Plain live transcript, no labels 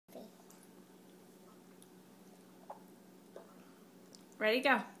Ready,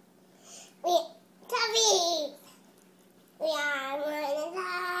 go. Cubbies! We are one of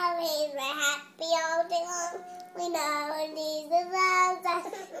Cubbies. We're happy all day long. We know these are loves us.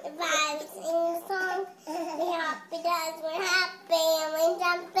 The Bible sing a song. We're happy because we're happy and we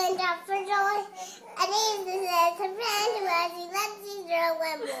jump and jump for joy. And Jesus is a friend to us. He loves his girl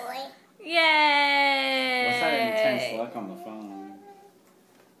and boy. Yay! What's that intense look on the phone?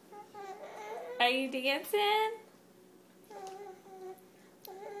 Are you dancing?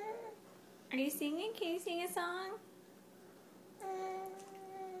 Are you singing? Can you sing a song?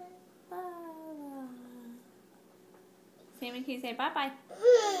 Sammy, can you say bye-bye? I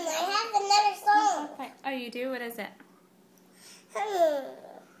have another song. Bye. Oh, you do? What is it?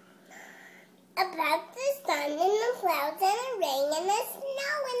 About the sun and the clouds and the rain and the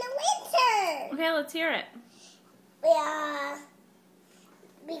snow in the winter. Okay, let's hear it.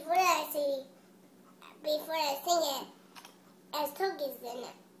 Before I sing it, there's cookies in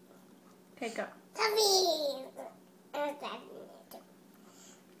it. Okay, go. Cubbies! Okay.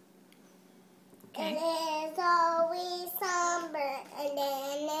 It is always summer, and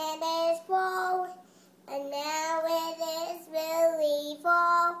then it is fall, and now it is really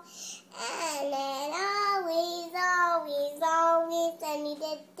fall, and then always, and you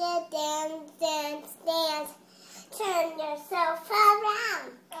did the dance, turn yourself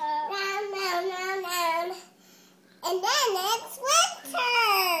around, round, and then it's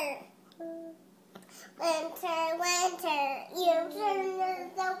winter. Winter, you turn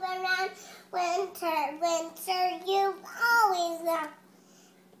yourself around. Winter, you always know.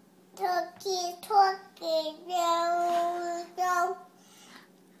 Talkie, go.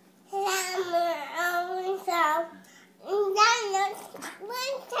 Summer, always so. Then it's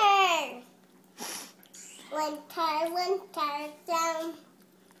winter. Winter, down.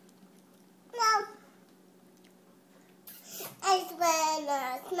 No. It's when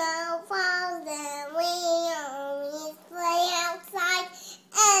the snow falls and we always play outside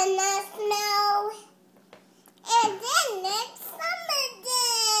in the snow. And then it's summer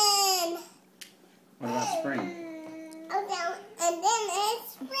then. What about spring? And then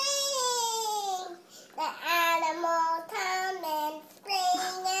it's spring. The animals come in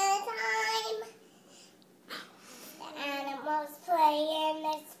springtime. The animals play in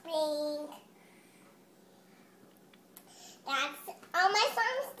the spring. That's all my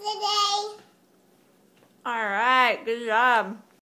songs today. All right, good job.